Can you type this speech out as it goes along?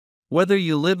Whether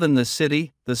you live in the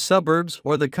city, the suburbs,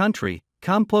 or the country,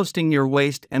 composting your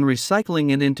waste and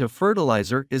recycling it into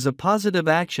fertilizer is a positive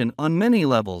action on many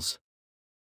levels.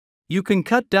 You can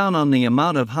cut down on the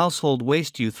amount of household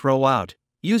waste you throw out,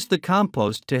 use the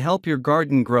compost to help your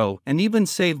garden grow, and even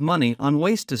save money on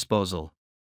waste disposal.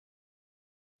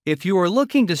 If you are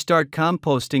looking to start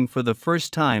composting for the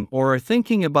first time or are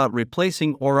thinking about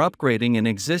replacing or upgrading an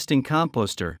existing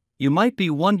composter, you might be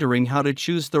wondering how to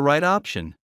choose the right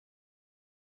option.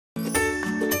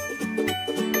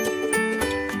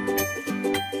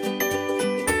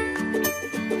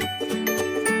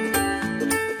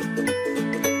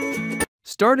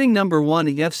 Starting number 1,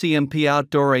 FCMP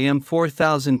Outdoor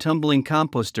AM4000 Tumbling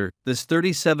Composter. This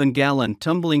 37-gallon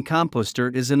tumbling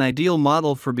composter is an ideal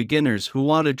model for beginners who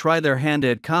want to try their hand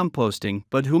at composting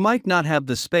but who might not have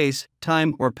the space,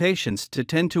 time, or patience to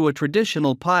tend to a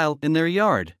traditional pile in their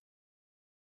yard.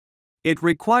 It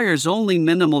requires only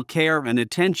minimal care and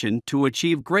attention to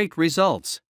achieve great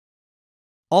results.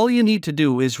 All you need to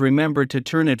do is remember to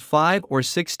turn it 5 or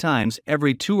 6 times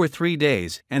every 2 or 3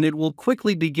 days, and it will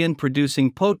quickly begin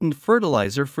producing potent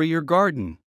fertilizer for your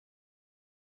garden.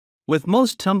 With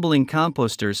most tumbling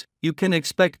composters, you can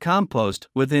expect compost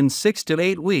within 6 to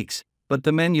 8 weeks, but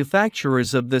the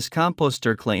manufacturers of this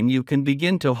composter claim you can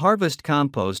begin to harvest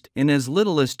compost in as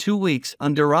little as 2 weeks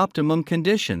under optimum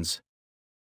conditions.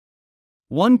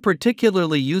 One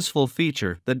particularly useful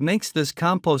feature that makes this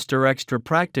composter extra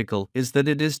practical is that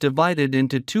it is divided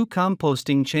into 2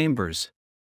 composting chambers.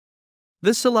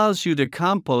 This allows you to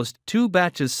compost 2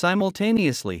 batches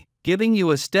simultaneously, giving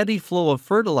you a steady flow of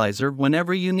fertilizer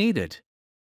whenever you need it.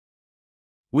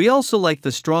 We also like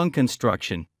the strong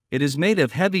construction. It is made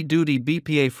of heavy-duty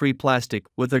BPA-free plastic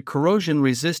with a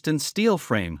corrosion-resistant steel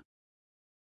frame.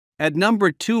 At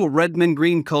number 2, Redmond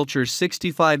Green Culture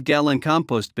 65-gallon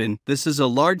compost bin. This is a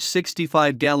large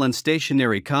 65-gallon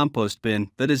stationary compost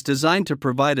bin that is designed to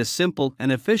provide a simple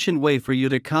and efficient way for you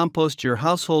to compost your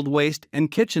household waste and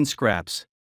kitchen scraps.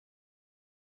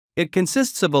 It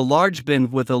consists of a large bin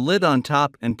with a lid on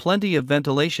top and plenty of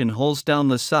ventilation holes down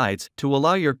the sides to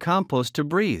allow your compost to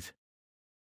breathe.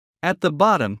 At the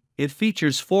bottom, it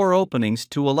features 4 openings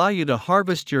to allow you to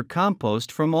harvest your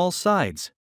compost from all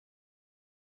sides.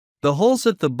 The holes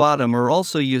at the bottom are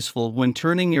also useful when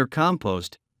turning your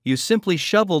compost. You simply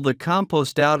shovel the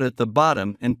compost out at the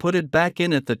bottom and put it back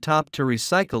in at the top to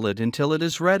recycle it until it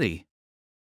is ready.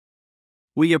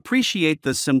 We appreciate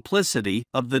the simplicity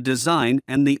of the design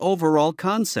and the overall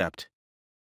concept.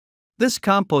 This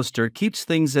composter keeps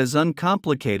things as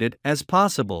uncomplicated as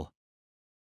possible.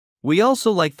 We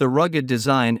also like the rugged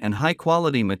design and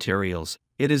high-quality materials.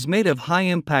 It is made of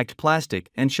high-impact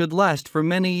plastic and should last for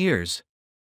many years.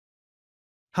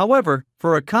 However,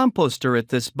 for a composter at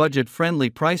this budget-friendly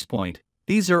price point,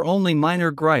 these are only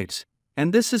minor gripes,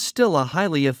 and this is still a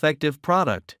highly effective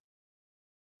product.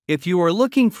 If you are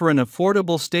looking for an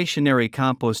affordable stationary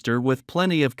composter with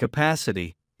plenty of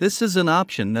capacity, this is an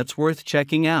option that's worth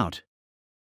checking out.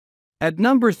 At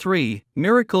number 3,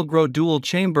 Miracle Grow Dual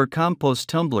Chamber Compost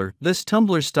Tumbler. This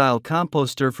tumbler-style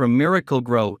composter from Miracle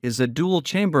Grow is a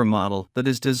dual-chamber model that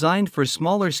is designed for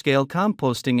smaller-scale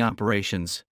composting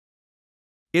operations.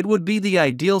 It would be the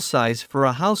ideal size for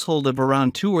a household of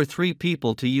around 2 or 3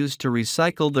 people to use to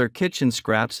recycle their kitchen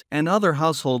scraps and other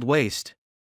household waste.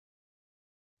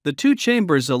 The 2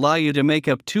 chambers allow you to make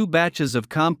up 2 batches of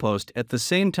compost at the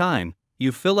same time.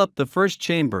 You fill up the first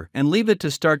chamber and leave it to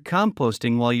start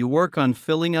composting while you work on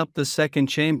filling up the second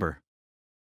chamber.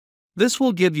 This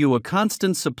will give you a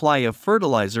constant supply of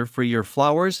fertilizer for your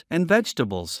flowers and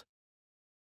vegetables.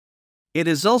 It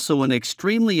is also an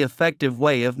extremely effective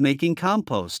way of making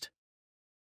compost.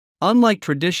 Unlike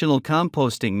traditional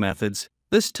composting methods,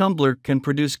 this tumbler can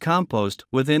produce compost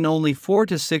within only 4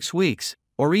 to 6 weeks,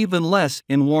 or even less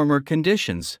in warmer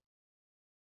conditions.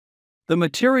 The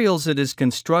materials it is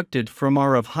constructed from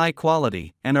are of high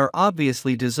quality and are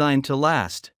obviously designed to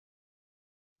last.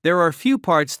 There are few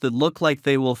parts that look like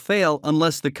they will fail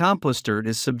unless the composter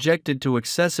is subjected to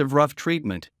excessive rough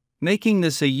treatment, making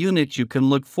this a unit you can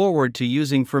look forward to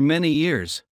using for many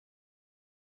years.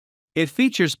 It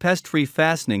features pest-free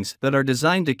fastenings that are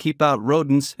designed to keep out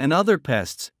rodents and other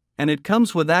pests, and it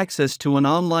comes with access to an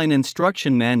online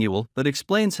instruction manual that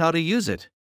explains how to use it.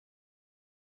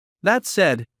 That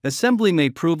said, assembly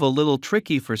may prove a little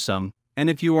tricky for some,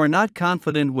 and if you are not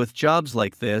confident with jobs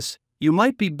like this, you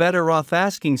might be better off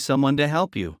asking someone to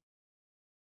help you.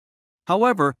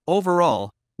 However,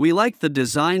 overall, we like the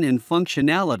design and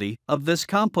functionality of this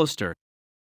composter.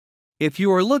 If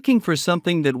you are looking for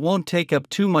something that won't take up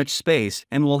too much space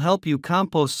and will help you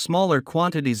compost smaller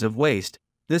quantities of waste,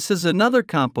 this is another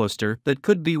composter that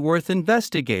could be worth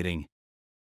investigating.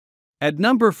 At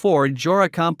number 4, Jora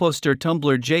Composter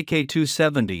Tumbler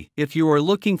JK270. If you are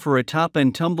looking for a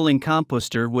top-end tumbling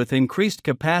composter with increased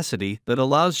capacity that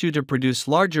allows you to produce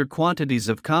larger quantities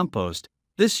of compost,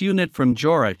 this unit from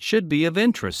Jora should be of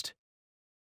interest.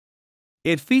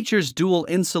 It features dual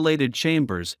insulated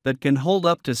chambers that can hold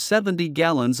up to 70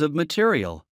 gallons of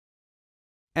material.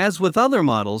 As with other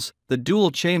models, the dual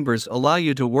chambers allow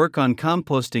you to work on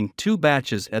composting 2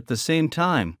 batches at the same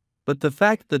time, but the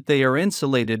fact that they are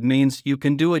insulated means you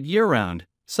can do it year-round,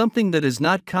 something that is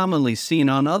not commonly seen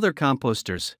on other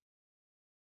composters.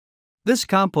 This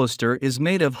composter is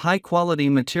made of high-quality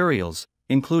materials,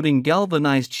 including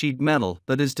galvanized sheet metal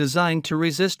that is designed to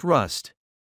resist rust.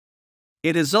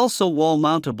 It is also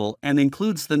wall-mountable and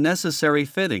includes the necessary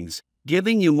fittings,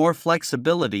 giving you more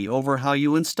flexibility over how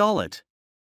you install it.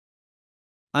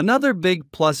 Another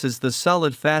big plus is the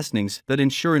solid fastenings that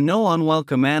ensure no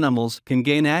unwelcome animals can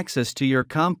gain access to your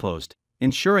compost,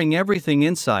 ensuring everything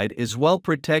inside is well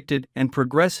protected and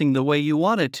progressing the way you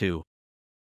want it to.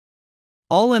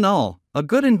 All in all, a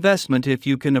good investment if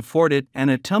you can afford it, and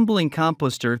a tumbling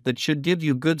composter that should give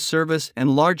you good service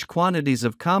and large quantities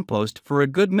of compost for a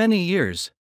good many years.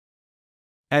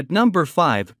 At number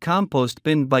 5, Compost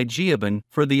Bin by Geobin.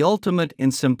 For the ultimate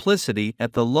in simplicity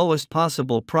at the lowest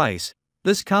possible price,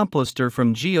 this composter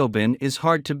from Geobin is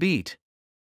hard to beat.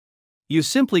 You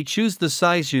simply choose the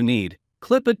size you need,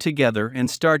 clip it together and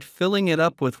start filling it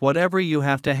up with whatever you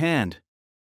have to hand.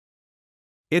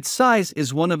 Its size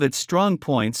is one of its strong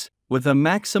points. With a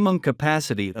maximum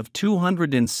capacity of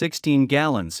 216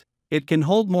 gallons, it can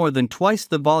hold more than twice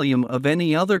the volume of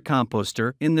any other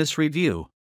composter in this review.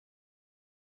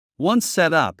 Once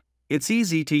set up, it's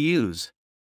easy to use.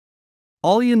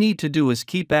 All you need to do is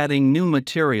keep adding new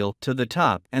material to the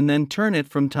top and then turn it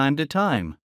from time to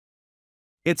time.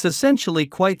 It's essentially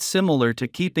quite similar to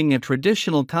keeping a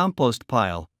traditional compost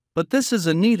pile, but this is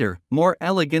a neater, more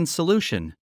elegant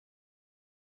solution.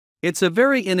 It's a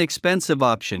very inexpensive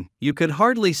option. You could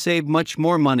hardly save much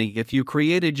more money if you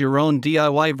created your own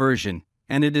DIY version,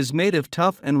 and it is made of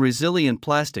tough and resilient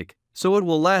plastic, so it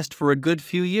will last for a good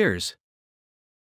few years.